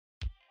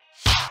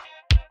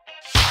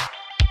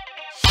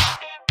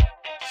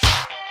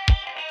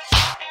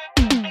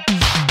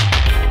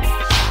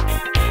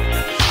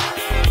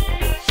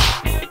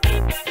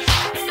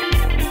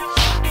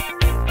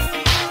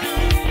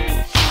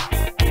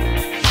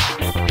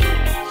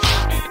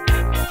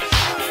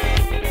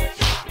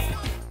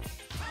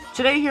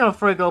Today here on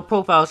Furry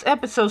Profiles,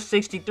 episode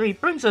 63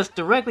 brings us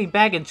directly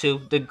back into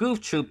the Goof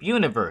Troop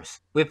universe,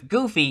 with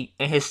Goofy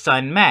and his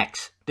son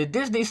Max. The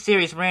Disney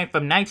series ran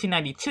from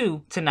 1992 to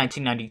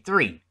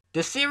 1993.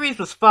 The series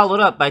was followed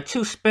up by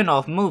two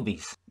spin-off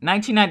movies,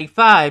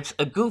 1995's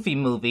A Goofy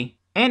Movie,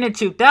 and in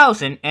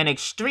 2000, an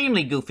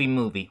extremely goofy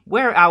movie,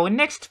 where our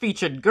next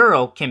featured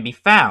girl can be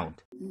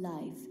found.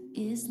 Life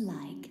is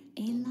like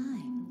a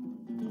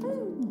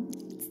lime.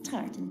 It's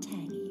tart and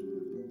tangy.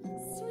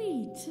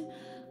 Sweet.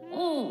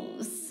 Oh,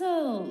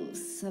 so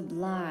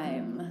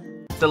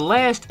sublime. The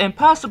last and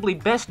possibly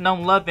best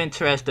known love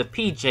interest of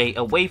PJ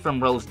away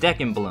from Rose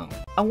Deckenbloom,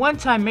 a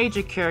one-time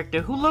major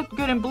character who looked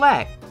good in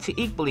black to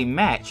equally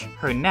match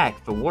her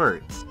knack for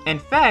words. In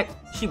fact,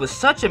 she was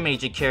such a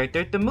major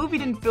character, the movie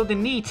didn't feel the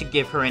need to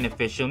give her an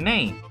official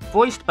name.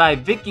 Voiced by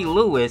Vickie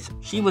Lewis,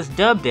 she was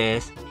dubbed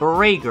as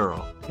Beret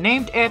Girl,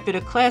 named after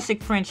the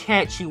classic French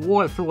hat she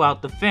wore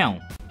throughout the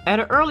film. At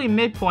an early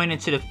midpoint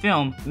into the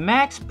film,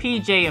 Max,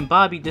 PJ, and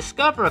Bobby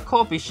discover a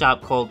coffee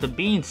shop called the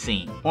Bean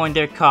Scene on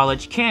their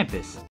college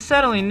campus.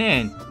 Settling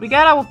in, we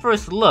got our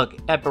first look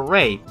at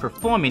Beret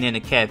performing in a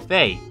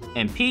cafe,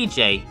 and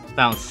PJ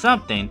found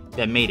something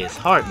that made his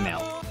heart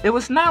melt. It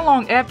was not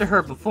long after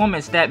her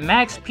performance that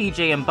Max,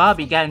 PJ, and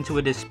Bobby got into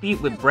a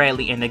dispute with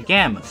Bradley and the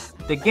Gammas.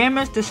 The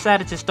Gammas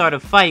decided to start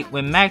a fight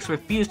when Max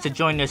refused to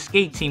join their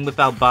skate team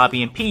without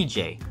Bobby and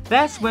PJ.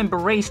 That's when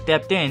Beret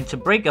stepped in to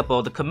break up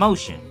all the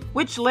commotion,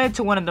 which led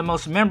to one of the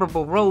most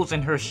memorable roles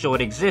in her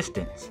short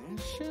existence.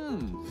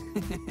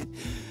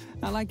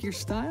 I like your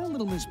style,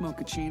 little Miss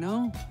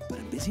Mochaccino, but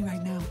I'm busy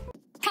right now.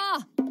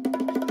 Ha!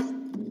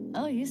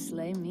 Oh, you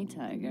slay me,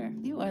 tiger.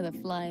 You are the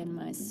fly in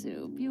my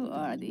soup. You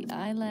are the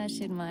eyelash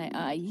in my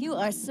eye. You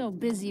are so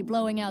busy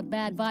blowing out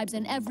bad vibes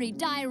in every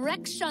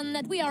direction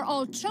that we are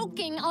all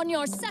choking on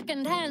your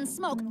secondhand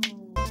smoke.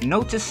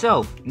 Note to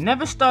self,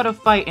 never start a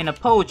fight in a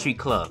poetry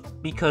club,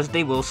 because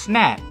they will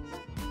snap.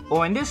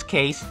 Or in this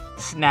case,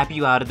 snap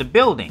you out of the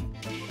building.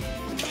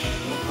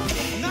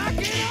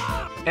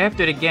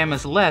 After the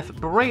Gammas left,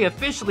 Beret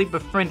officially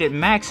befriended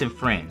Max and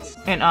friends,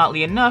 and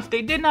oddly enough,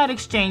 they did not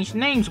exchange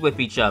names with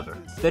each other.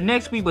 The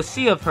next we will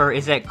see of her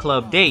is at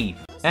Club Dave.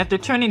 After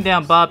turning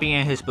down Bobby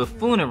and his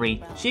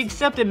buffoonery, she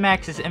accepted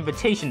Max's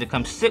invitation to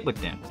come sit with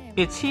them.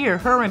 It's here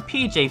her and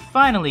PJ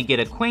finally get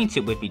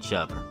acquainted with each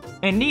other.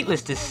 And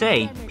needless to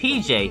say,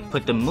 PJ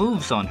put the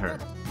moves on her.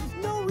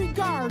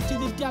 Regard to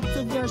the depth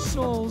of their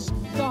souls,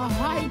 the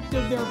height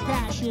of their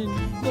passion,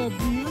 the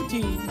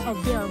beauty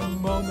of their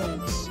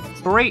moments.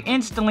 Beret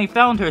instantly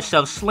found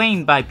herself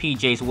slain by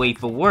PJ's way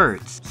for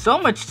words, so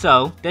much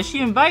so that she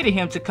invited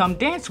him to come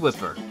dance with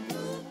her.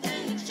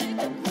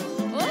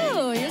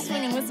 Oh, you're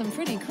swinging with some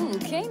pretty cool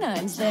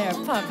canines there,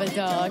 Papa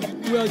Dog.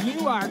 Well,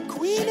 you are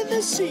queen of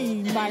the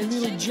scene, my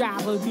little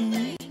Java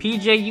bee.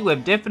 PJ, you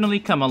have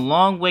definitely come a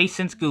long way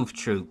since Goof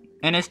Troop.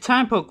 And as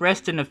time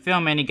progressed in the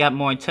film and he got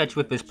more in touch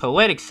with his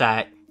poetic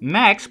side,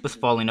 Max was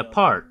falling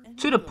apart,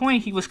 to the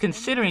point he was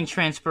considering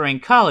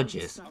transferring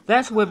colleges.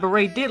 That's where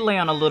Beret did lay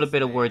on a little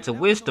bit of words of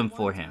wisdom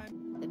for him.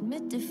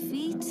 Admit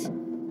defeat,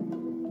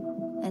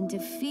 and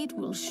defeat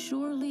will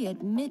surely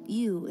admit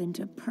you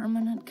into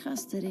permanent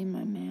custody,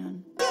 my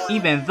man.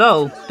 Even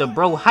though the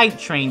bro hype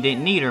train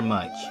didn't need her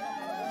much.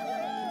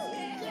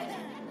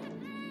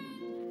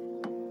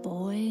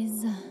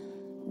 Boys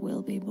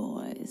will be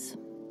boys.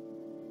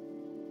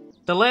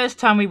 The last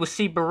time we will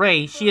see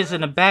Beret, she is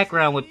in the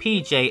background with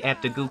PJ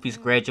after Goofy's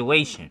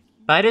graduation.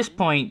 By this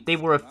point, they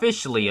were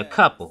officially a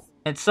couple.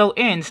 And so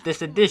ends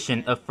this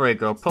edition of Furry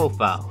Girl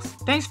Profiles.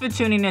 Thanks for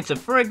tuning in to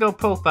Furry Girl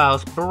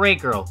Profiles Beret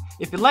Girl.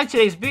 If you liked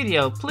today's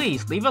video,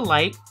 please leave a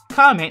like,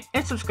 comment,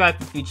 and subscribe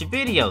for future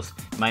videos.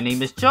 My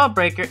name is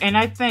Jawbreaker, and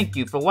I thank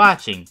you for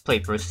watching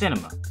Playfur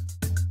Cinema.